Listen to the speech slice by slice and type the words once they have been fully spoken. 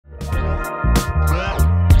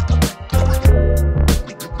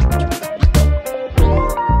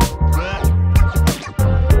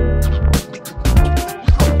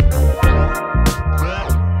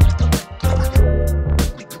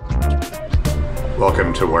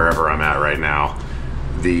Welcome to wherever I'm at right now.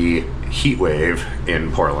 The heat wave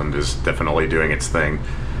in Portland is definitely doing its thing.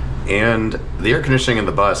 And the air conditioning in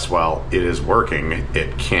the bus, while it is working,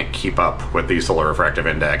 it can't keep up with the solar refractive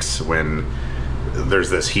index when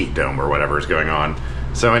there's this heat dome or whatever is going on.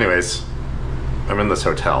 So anyways, I'm in this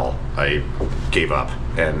hotel. I gave up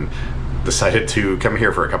and decided to come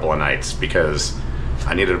here for a couple of nights because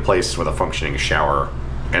I needed a place with a functioning shower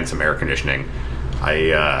and some air conditioning.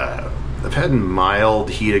 I've had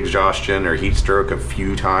mild heat exhaustion or heat stroke a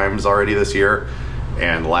few times already this year,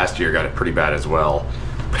 and last year got it pretty bad as well.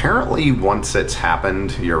 Apparently once it's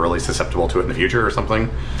happened, you're really susceptible to it in the future or something.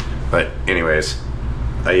 But anyways,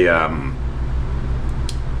 we'll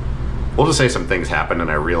just say some things happened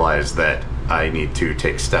and I realized that I need to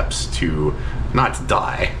take steps to not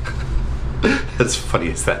die. As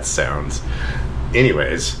funny as that sounds.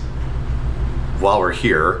 Anyways, while we're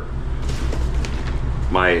here,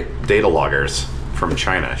 my dataloggers from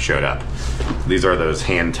China showed up. These are those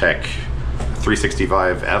HANTEK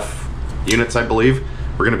 365F units, I believe.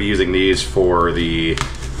 We're going to be using these for the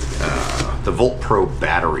Volt Pro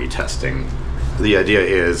battery testing. The idea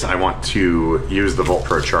is I want to use the Volt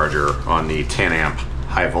Pro charger on the 10 amp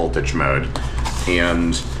high voltage mode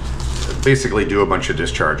and basically do a bunch of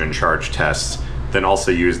discharge and charge tests, then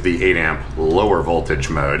also use the 8 amp lower voltage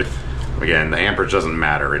mode. Again, the amperage doesn't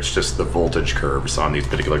matter, it's just the voltage curves on these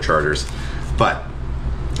particular chargers. But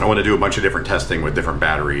I want to do a bunch of different testing with different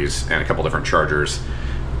batteries and a couple different chargers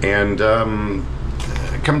and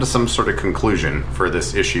come to some sort of conclusion for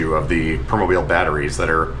this issue of the Permobile batteries that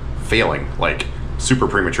are failing like super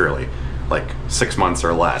prematurely, like 6 months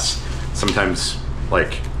or less, sometimes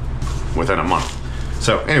like within a month.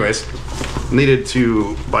 So anyways, needed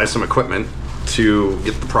to buy some equipment to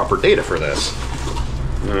get the proper data for this.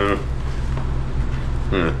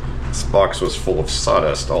 This box was full of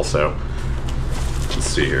sawdust also. Let's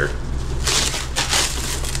see here.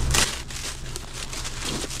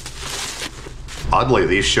 Oddly,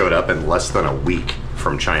 these showed up in less than a week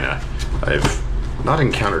from China. I've not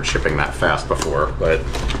encountered shipping that fast before, but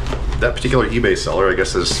that particular eBay seller, I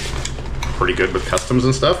guess, is pretty good with customs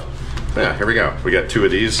and stuff. Yeah, here we go. We got 2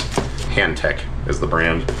 of these. HANTEK is the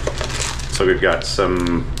brand. So we've got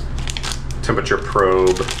some temperature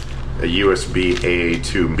probe, a USB A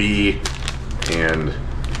to B, and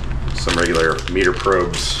some regular meter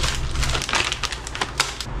probes.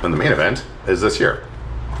 And the main event is this here.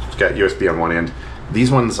 It's got USB on one end. These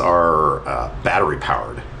ones are battery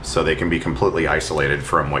powered, so they can be completely isolated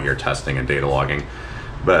from what you're testing and data logging.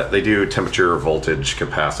 But they do temperature, voltage,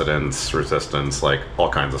 capacitance, resistance, like all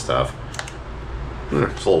kinds of stuff. There's a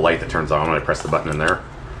little light that turns on when I press the button in there.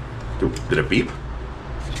 Ooh, did it beep?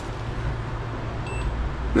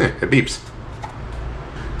 Yeah, it beeps.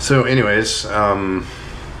 So anyways, I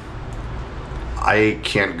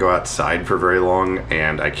can't go outside for very long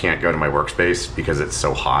and I can't go to my workspace because it's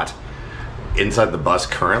so hot. Inside the bus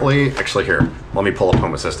currently, actually here, let me pull up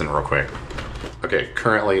Home Assistant real quick. Okay,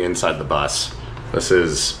 currently inside the bus, this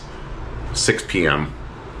is 6 p.m.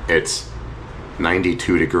 It's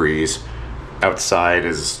 92 degrees. Outside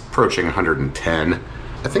is approaching 110.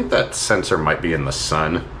 I think that sensor might be in the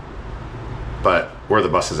sun, but where the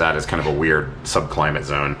bus is at is kind of a weird subclimate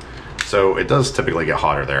zone. So it does typically get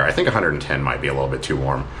hotter there. I think 110 might be a little bit too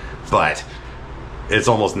warm, but it's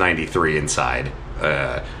almost 93 inside.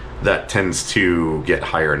 That tends to get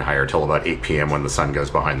higher and higher till about 8 p.m. when the sun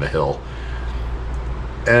goes behind the hill.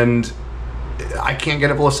 And I can't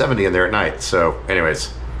get it below 70 in there at night. So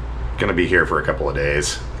anyways, gonna be here for a couple of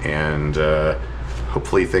days and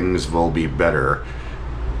hopefully things will be better.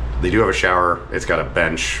 They do have a shower, it's got a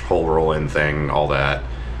bench, whole roll-in thing, all that,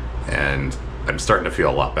 and I'm starting to feel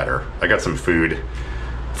a lot better. I got some food.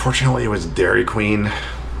 Fortunately, it was Dairy Queen,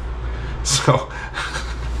 so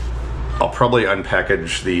I'll probably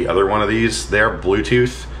unpackage the other one of these. They are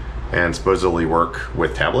Bluetooth and supposedly work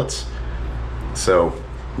with tablets, so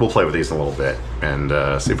we'll play with these in a little bit and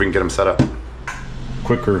see if we can get them set up.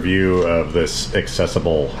 Quick review of this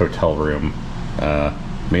accessible hotel room.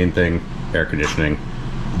 Main thing, air conditioning.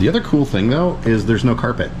 The other cool thing though is there's no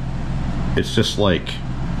carpet. It's just like,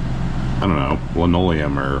 I don't know,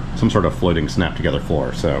 linoleum or some sort of floating snap together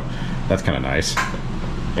floor, so that's kind of nice.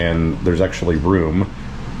 And there's actually room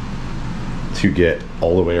to get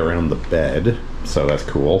all the way around the bed, so that's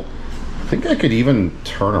cool. I think I could even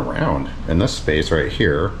turn around in this space right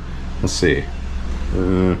here. Let's see.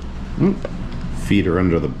 Feet are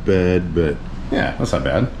under the bed, but yeah, that's not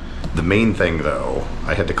bad. The main thing though,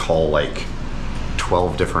 I had to call like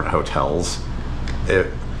 12 different hotels. You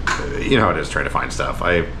know how it is trying to find stuff.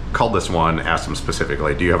 I called this one, asked them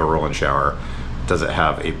specifically, do you have a roll-in shower? does it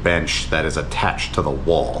have a bench that is attached to the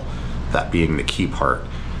wall, that being the key part,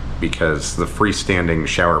 because the freestanding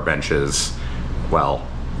shower benches, well,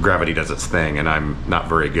 gravity does its thing and I'm not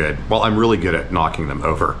very good. Well, I'm really good at knocking them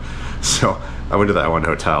over. So I went to that one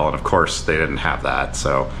hotel and of course they didn't have that.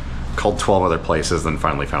 So called 12 other places, then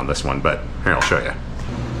finally found this one, but here, I'll show you.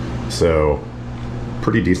 So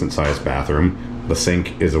pretty decent sized bathroom. The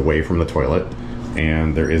sink is away from the toilet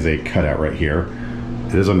and there is a cutout right here.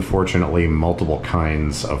 It is unfortunately multiple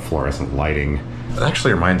kinds of fluorescent lighting. It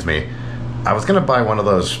actually reminds me, I was gonna buy one of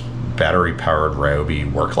those battery powered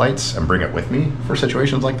Ryobi work lights and bring it with me for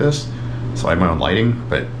situations like this. So I have my own lighting,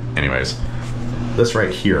 but anyways, this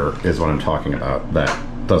right here is what I'm talking about. That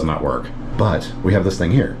does not work. But we have this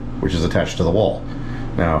thing here, which is attached to the wall.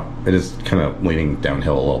 Now, it is kind of leaning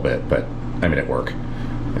downhill a little bit, but I made it work.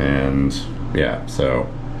 And yeah,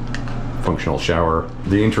 so functional shower.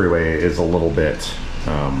 The entryway is a little bit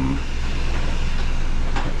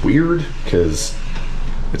weird because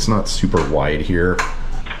it's not super wide here.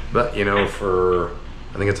 But you know, for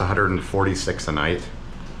I think it's 146 a night,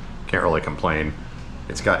 can't really complain.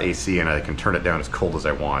 It's got AC and I can turn it down as cold as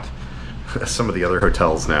I want. Some of the other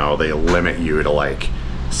hotels now, they limit you to like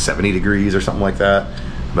 70 degrees or something like that.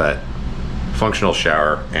 But functional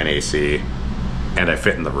shower and AC, and I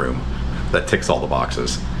fit in the room. That ticks all the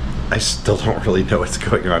boxes. I still don't really know what's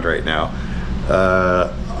going on right now.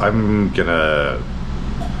 I'm gonna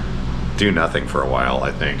do nothing for a while,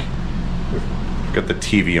 I think. Got the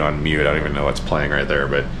TV on mute. I don't even know what's playing right there,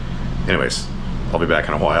 but anyways, I'll be back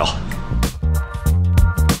in a while.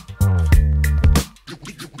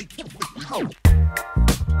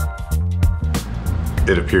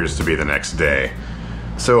 It appears to be the next day.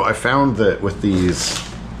 So I found that with these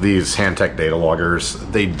HANTEK data loggers,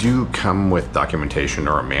 they do come with documentation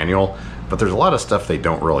or a manual, but there's a lot of stuff they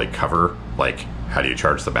don't really cover, like how do you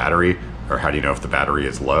charge the battery, or how do you know if the battery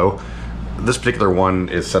is low. This particular one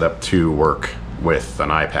is set up to work with an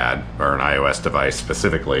iPad or an iOS device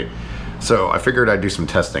specifically. So I figured I'd do some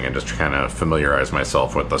testing and just kind of familiarize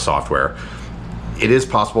myself with the software. It is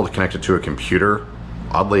possible to connect it to a computer.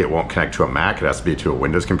 Oddly, it won't connect to a Mac, it has to be to a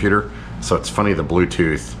Windows computer. So it's funny the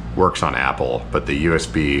Bluetooth works on Apple, but the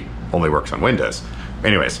USB only works on Windows.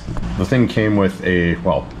 Anyways, the thing came with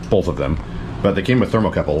well, both of them, but they came with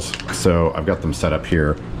thermocouples. So I've got them set up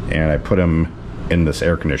here and I put them in this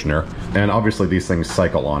air conditioner. And obviously these things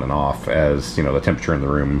cycle on and off as, you know, the temperature in the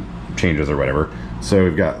room changes or whatever. So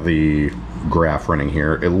we've got the graph running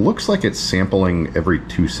here. It looks like it's sampling every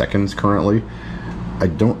 2 seconds currently. I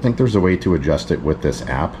don't think there's a way to adjust it with this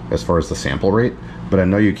app as far as the sample rate, but I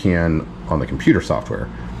know you can on the computer software.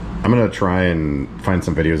 I'm gonna try and find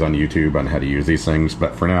some videos on YouTube on how to use these things,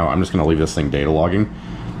 but for now, I'm just gonna leave this thing data logging,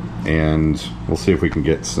 and we'll see if we can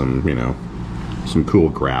get some, you know, some cool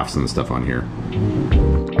graphs and stuff on here.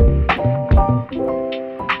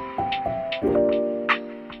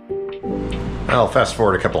 Well, fast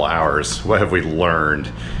forward a couple hours, what have we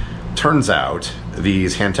learned? Turns out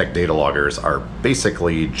these HANTEK data loggers are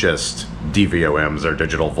basically just DVOMs, or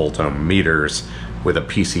digital voltometer meters, with a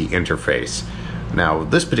PC interface. Now,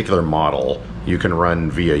 this particular model you can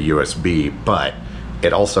run via USB, but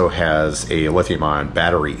it also has a lithium-ion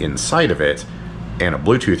battery inside of it and a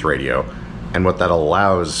Bluetooth radio. And what that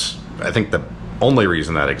allows, I think the only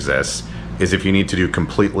reason that exists, is if you need to do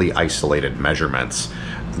completely isolated measurements.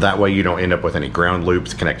 That way you don't end up with any ground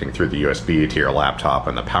loops connecting through the USB to your laptop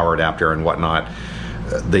and the power adapter and whatnot.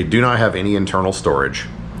 They do not have any internal storage.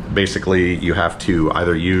 Basically, you have to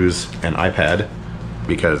either use an iPad,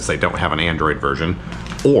 because they don't have an Android version,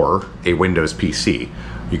 or a Windows PC.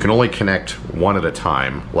 You can only connect one at a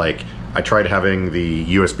time. Like, I tried having the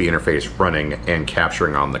USB interface running and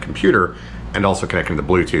capturing on the computer and also connecting to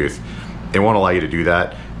Bluetooth. It won't allow you to do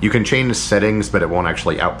that. You can change settings, but it won't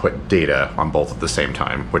actually output data on both at the same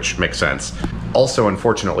time, which makes sense. Also,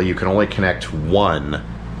 unfortunately, you can only connect one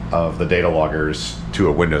of the data loggers to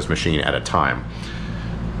a Windows machine at a time.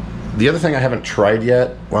 The other thing I haven't tried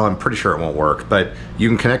yet, well, I'm pretty sure it won't work, but you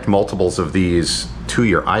can connect multiples of these to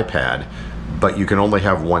your iPad, but you can only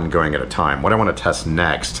have one going at a time. What I want to test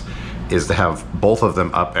next is to have both of them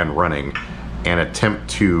up and running and attempt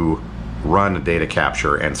to run a data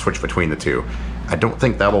capture and switch between the two. I don't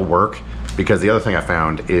think that'll work, because the other thing I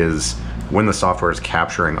found is when the software is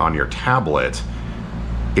capturing on your tablet,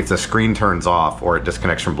 if the screen turns off or it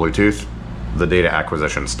disconnects from Bluetooth, the data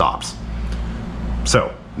acquisition stops.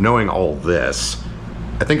 So, knowing all this,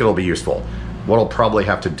 I think it'll be useful. What I'll probably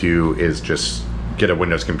have to do is just get a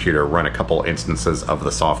Windows computer, run a couple instances of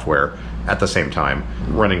the software at the same time,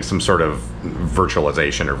 running some sort of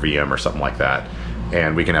virtualization or VM or something like that.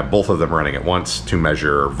 And we can have both of them running at once to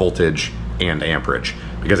measure voltage, and amperage.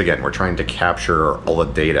 Because again, we're trying to capture all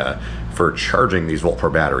the data for charging these volt-pro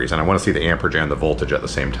batteries, and I want to see the amperage and the voltage at the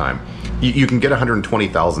same time. You can get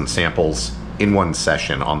 120,000 samples in one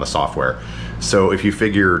session on the software. So if you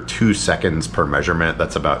figure 2 seconds per measurement,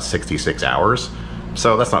 that's about 66 hours.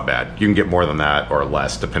 So that's not bad. You can get more than that or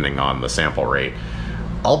less depending on the sample rate.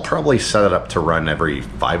 I'll probably set it up to run every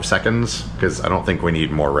 5 seconds because I don't think we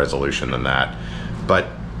need more resolution than that. But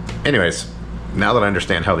anyways, now that I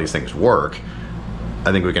understand how these things work,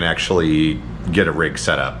 I think we can actually get a rig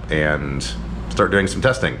set up and start doing some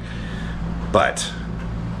testing. But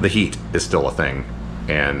the heat is still a thing,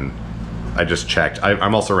 and I just checked.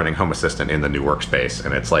 I'm also running Home Assistant in the new workspace,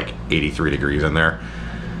 and it's like 83 degrees in there.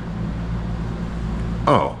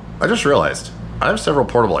 Oh, I just realized I have several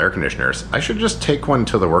portable air conditioners. I should just take one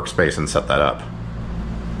to the workspace and set that up.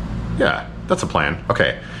 Yeah, that's a plan.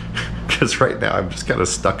 Okay. Because right now I'm just kind of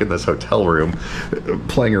stuck in this hotel room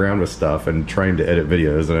playing around with stuff and trying to edit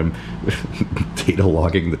videos, and I'm data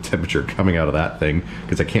logging the temperature coming out of that thing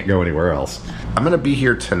because I can't go anywhere else. I'm gonna be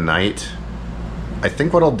here tonight. I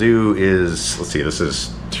think what I'll do is, let's see, this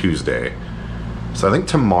is Tuesday. So I think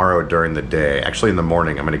tomorrow during the day, actually in the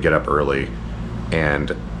morning, I'm gonna get up early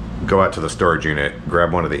and go out to the storage unit,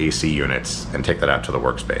 grab one of the AC units, and take that out to the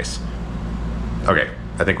workspace. Okay,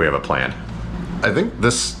 I think we have a plan. I think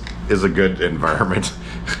this is a good environment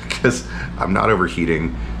because I'm not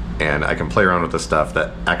overheating and I can play around with the stuff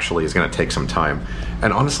that actually is going to take some time.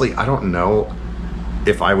 And honestly, I don't know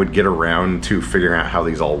if I would get around to figuring out how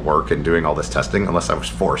these all work and doing all this testing unless I was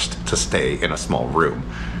forced to stay in a small room.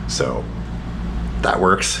 So that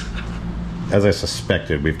works. As I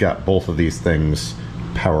suspected, we've got both of these things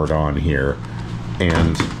powered on here,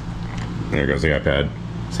 and there goes the iPad.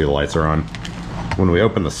 See, the lights are on. When we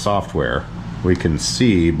open the software, we can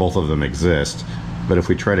see both of them exist, but if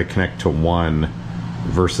we try to connect to one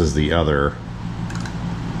versus the other,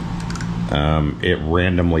 it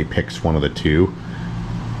randomly picks one of the two.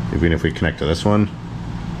 Even if we connect to this one,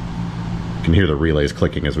 you can hear the relays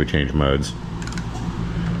clicking as we change modes,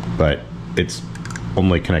 but it's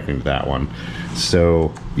only connecting to that one.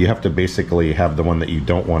 So you have to basically have the one that you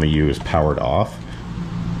don't want to use powered off.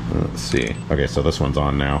 Let's see. Okay, so this one's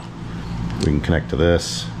on now. We can connect to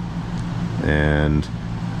this, and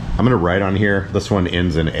I'm going to write on here, this one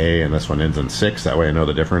ends in A and this one ends in 6. That way I know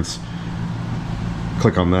the difference.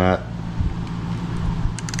 Click on that,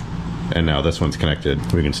 and now this one's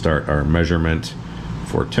connected. We can start our measurement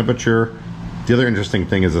for temperature. The other interesting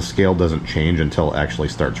thing is the scale doesn't change until it actually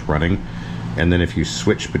starts running. And then if you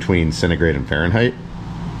switch between centigrade and Fahrenheit,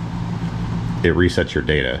 it resets your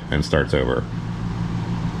data and starts over.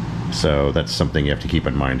 So that's something you have to keep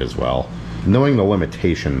in mind as well. Knowing the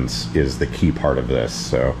limitations is the key part of this.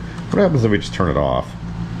 So what happens if we just turn it off?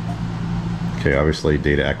 Okay, obviously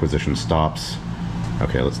data acquisition stops.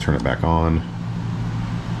 Okay, let's turn it back on.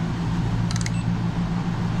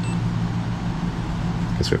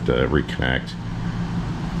 Guess we have to reconnect.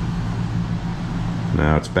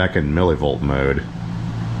 Now it's back in millivolt mode.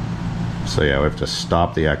 So yeah, we have to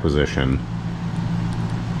stop the acquisition.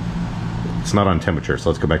 It's not on temperature, so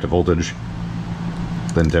let's go back to voltage,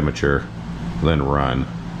 then temperature, then run.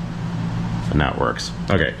 And now it works.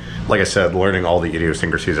 Okay, like I said, learning all the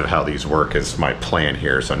idiosyncrasies of how these work is my plan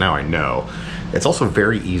here, so now I know. It's also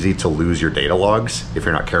very easy to lose your data logs if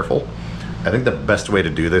you're not careful. I think the best way to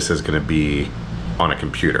do this is going to be on a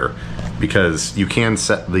computer, because you can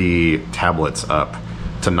set the tablets up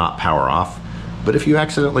to not power off, but if you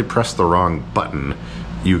accidentally press the wrong button,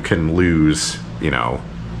 you can lose, you know,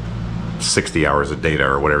 60 hours of data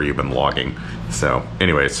or whatever you've been logging. So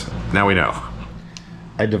anyways, now we know.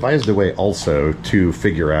 I devised a way also to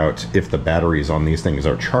figure out if the batteries on these things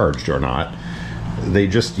are charged or not. They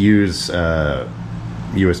just use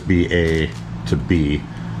USB A to B.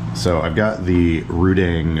 So I've got the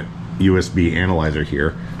routing USB analyzer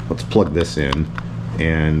here. Let's plug this in,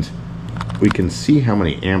 and we can see how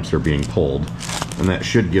many amps are being pulled, and that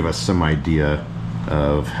should give us some idea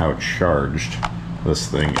of how charged this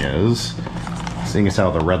thing is. Seeing as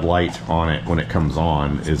how the red light on it when it comes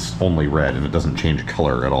on is only red and it doesn't change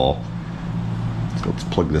color at all. So let's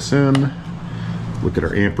plug this in, look at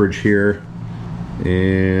our amperage here,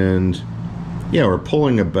 and yeah, we're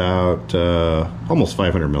pulling about almost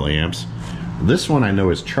 500 milliamps. This one I know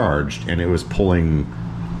is charged, and it was pulling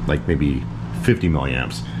like maybe 50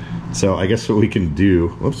 milliamps. So I guess what we can do,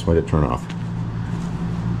 whoops, why did it turn off?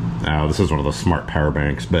 Oh, this is one of those smart power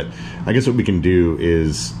banks, but I guess what we can do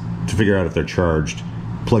is, to figure out if they're charged,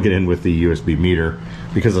 plug it in with the USB meter,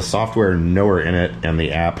 because the software nowhere in it and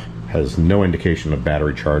the app has no indication of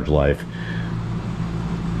battery charge life.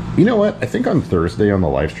 You know what? I think on Thursday on the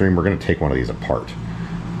live stream, we're going to take one of these apart.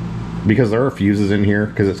 Because there are fuses in here,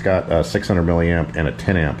 because it's got a 600 milliamp and a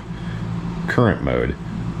 10 amp current mode.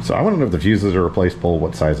 So I want to know if the fuses are replaceable,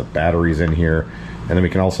 what size of batteries in here, and then we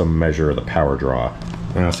can also measure the power draw.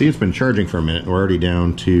 See, it's been charging for a minute, and we're already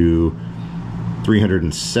down to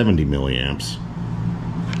 370 milliamps.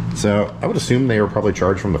 So I would assume they were probably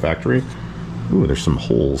charged from the factory. Ooh, there's some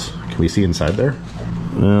holes. Can we see inside there?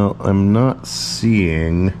 Well, I'm not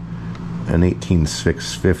seeing an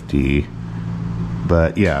 18650,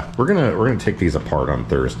 but yeah, we're gonna take these apart on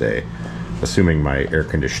Thursday, assuming my air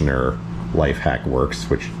conditioner life hack works,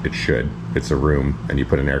 which it should. It's a room, and you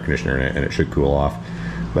put an air conditioner in it, and it should cool off.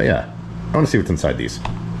 But yeah, I want to see what's inside these.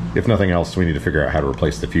 If nothing else, we need to figure out how to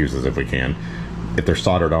replace the fuses if we can. If they're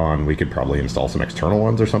soldered on, we could probably install some external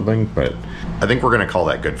ones or something, but I think we're gonna call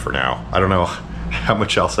that good for now. I don't know how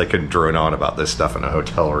much else I can drone on about this stuff in a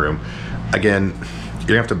hotel room. Again, you're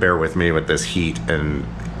gonna have to bear with me with this heat, and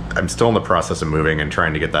I'm still in the process of moving and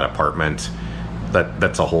trying to get that apartment.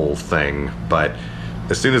 That's a whole thing, but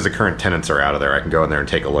as soon as the current tenants are out of there, I can go in there and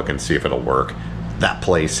take a look and see if it'll work. That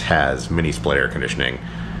place has mini split air conditioning,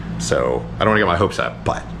 so I don't wanna get my hopes up,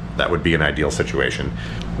 but that would be an ideal situation.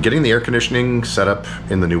 Getting the air conditioning set up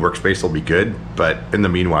in the new workspace will be good, but in the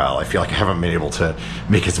meanwhile, I feel like I haven't been able to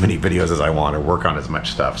make as many videos as I want or work on as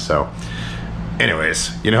much stuff. So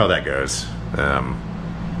anyways, you know how that goes.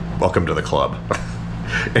 Welcome to the club.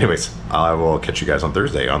 Anyways, I will catch you guys on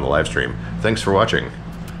Thursday on the live stream. Thanks for watching.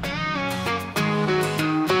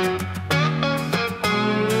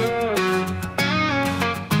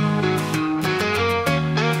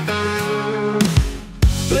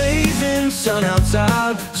 Sun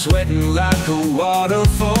outside, sweating like a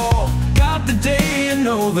waterfall. Got the day in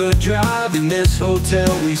overdrive. In this hotel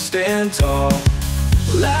we stand tall.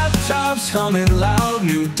 Laptops humming loud,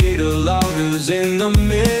 new data loggers in the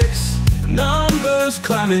mix. Numbers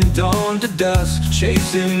climbing dawn to dusk,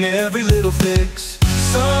 chasing every little fix.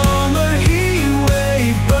 Summer heat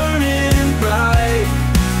wave burning bright.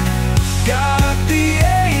 Got the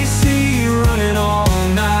AC running all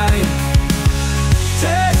night.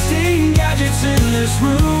 Testing gadgets in this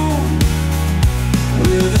room.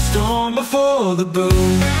 We're the storm before the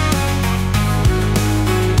boom.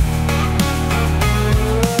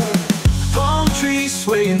 Palm trees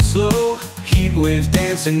swaying slow, heat waves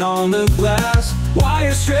dancing on the glass.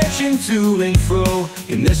 Wires stretching to and fro.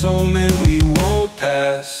 In this moment we won't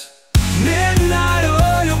pass. Midnight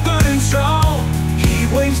oil burning strong,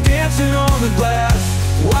 heat waves dancing on the glass.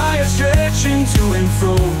 Wires stretching to and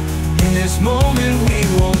fro. In this moment we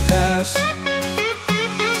won't pass.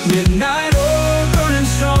 Midnight oil burning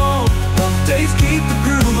strong, updates keep the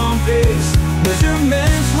groove on pace.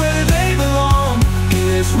 Measurements where they belong, in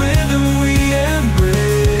this rhythm we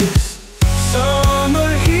embrace. Summer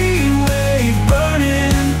heat wave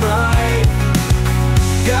burning bright.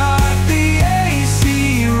 Got the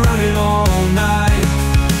AC running all night.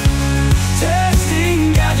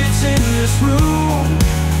 Testing gadgets in this room.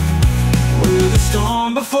 We're the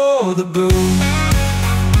storm before the boom.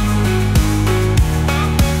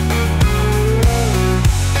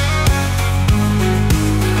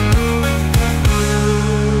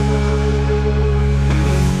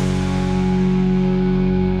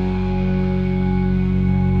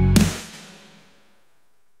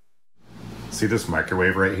 See this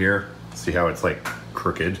microwave right here? See how it's like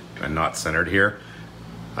crooked and not centered here?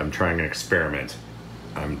 I'm trying an experiment.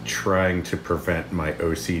 I'm trying to prevent my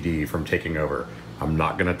OCD from taking over. I'm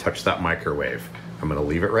not gonna touch that microwave. I'm gonna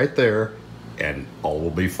leave it right there and all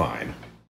will be fine.